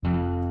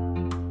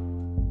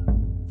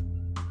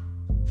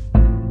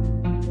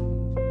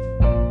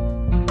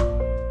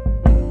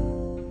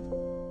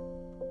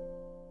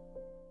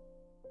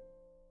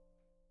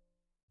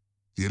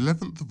The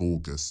 11th of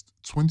August,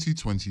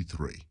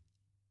 2023.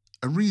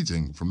 A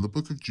reading from the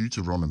book of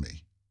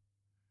Deuteronomy.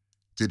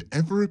 Did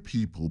ever a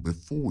people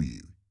before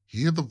you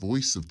hear the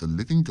voice of the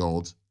living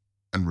God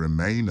and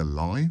remain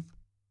alive?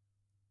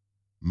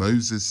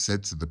 Moses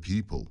said to the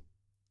people,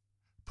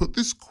 "Put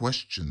this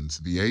question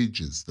to the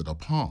ages that are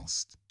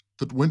past,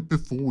 that went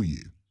before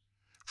you,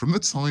 from the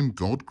time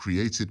God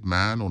created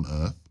man on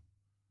earth.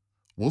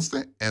 Was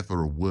there ever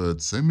a word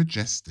so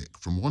majestic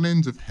from one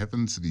end of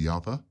heaven to the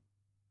other?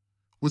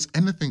 Was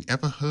anything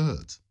ever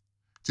heard?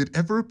 Did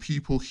ever a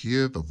people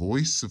hear the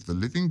voice of the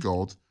living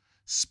God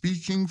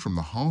speaking from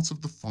the heart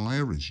of the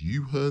fire as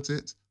you heard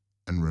it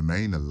and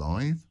remain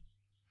alive?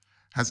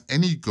 Has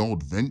any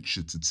God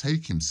ventured to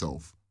take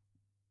himself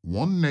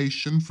one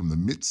nation from the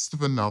midst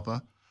of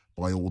another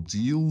by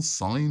ordeals,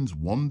 signs,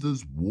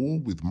 wonders, war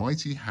with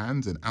mighty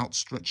hand and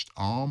outstretched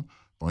arm,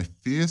 by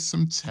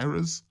fearsome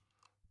terrors?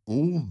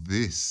 All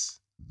this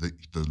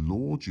that the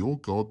Lord your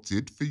God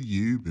did for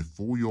you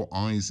before your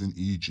eyes in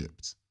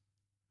Egypt.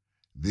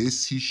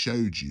 This he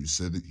showed you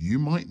so that you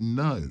might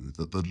know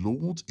that the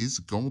Lord is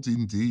God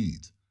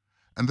indeed,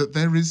 and that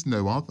there is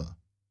no other.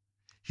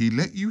 He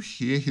let you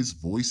hear his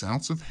voice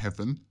out of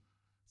heaven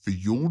for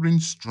your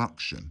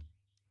instruction.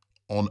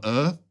 On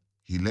earth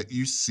he let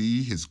you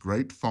see his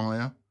great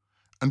fire,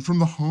 and from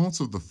the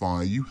heart of the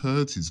fire you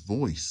heard his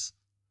voice.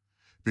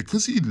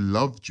 Because he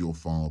loved your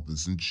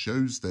fathers and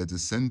chose their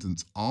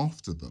descendants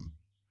after them,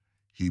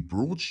 he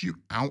brought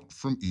you out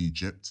from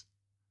Egypt,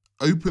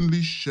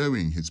 openly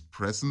showing his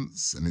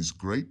presence and his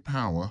great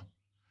power,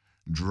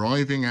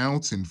 driving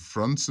out in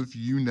front of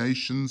you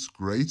nations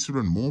greater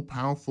and more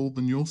powerful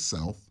than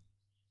yourself,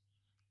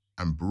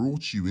 and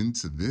brought you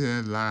into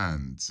their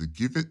land to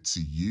give it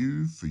to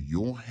you for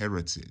your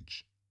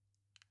heritage,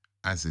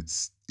 as it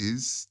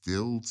is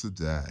still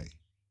today."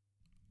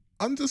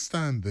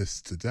 Understand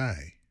this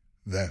today,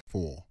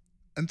 therefore,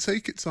 and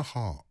take it to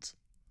heart.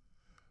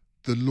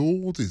 The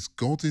Lord is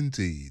God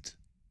indeed,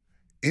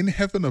 in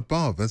heaven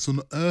above as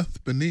on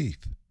earth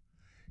beneath,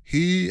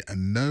 he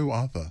and no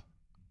other.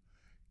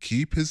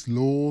 Keep his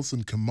laws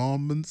and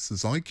commandments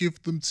as I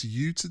give them to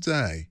you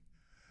today,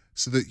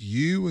 so that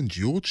you and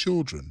your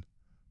children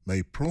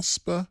may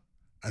prosper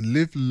and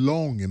live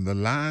long in the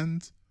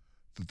land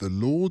that the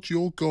Lord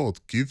your God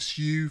gives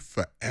you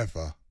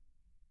forever.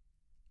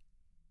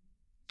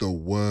 The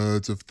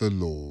word of the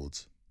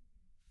Lord.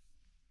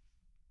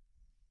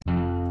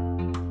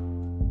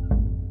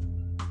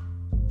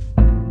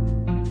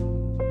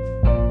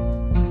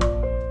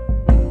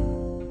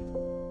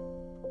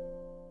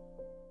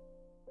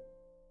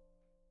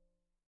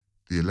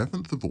 The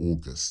 11th of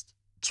August,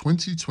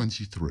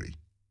 2023.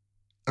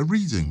 A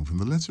reading from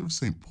the letter of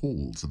St.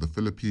 Paul to the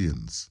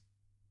Philippians.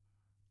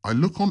 I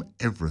look on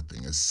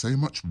everything as so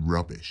much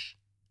rubbish,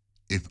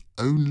 if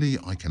only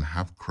I can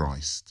have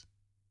Christ.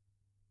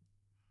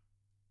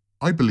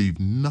 I believe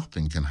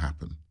nothing can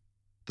happen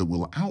that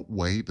will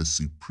outweigh the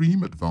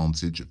supreme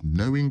advantage of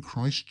knowing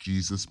Christ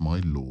Jesus my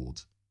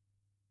Lord.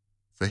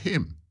 For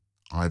him,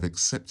 I have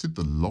accepted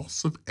the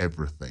loss of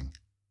everything,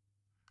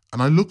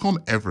 and I look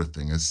on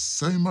everything as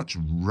so much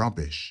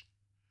rubbish,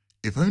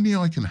 if only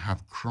I can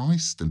have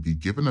Christ and be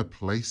given a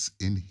place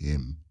in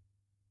him.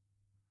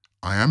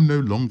 I am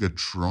no longer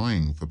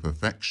trying for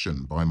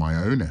perfection by my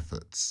own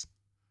efforts,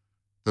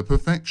 the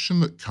perfection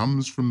that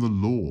comes from the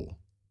law,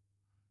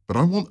 but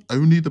I want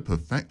only the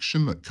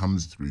perfection that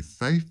comes through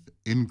faith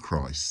in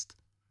Christ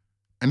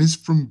and is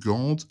from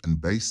God and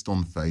based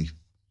on faith.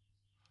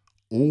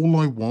 All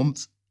I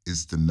want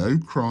is to know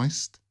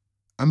Christ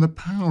and the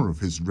power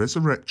of his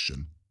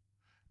resurrection,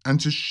 and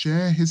to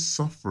share his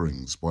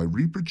sufferings by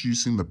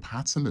reproducing the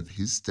pattern of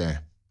his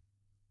death.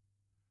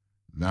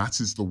 That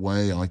is the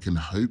way I can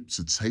hope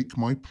to take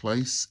my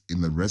place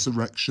in the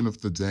resurrection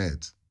of the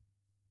dead.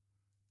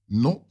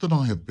 Not that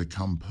I have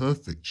become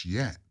perfect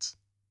yet.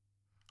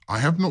 I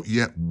have not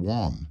yet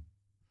won.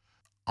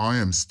 I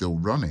am still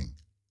running,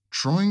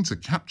 trying to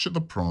capture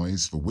the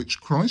prize for which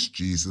Christ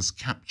Jesus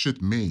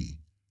captured me.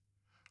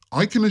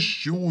 I can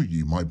assure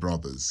you, my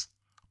brothers,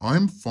 I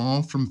am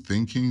far from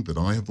thinking that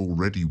I have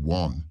already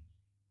won.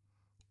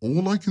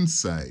 All I can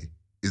say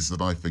is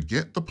that I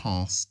forget the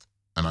past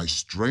and I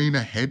strain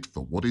ahead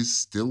for what is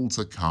still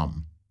to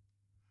come.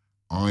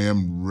 I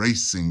am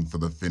racing for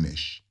the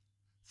finish,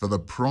 for the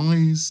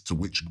prize to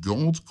which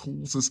God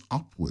calls us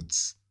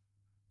upwards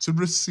to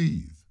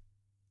receive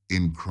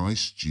in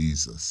Christ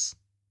Jesus.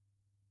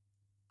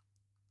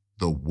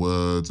 The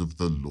word of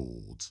the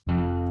Lord.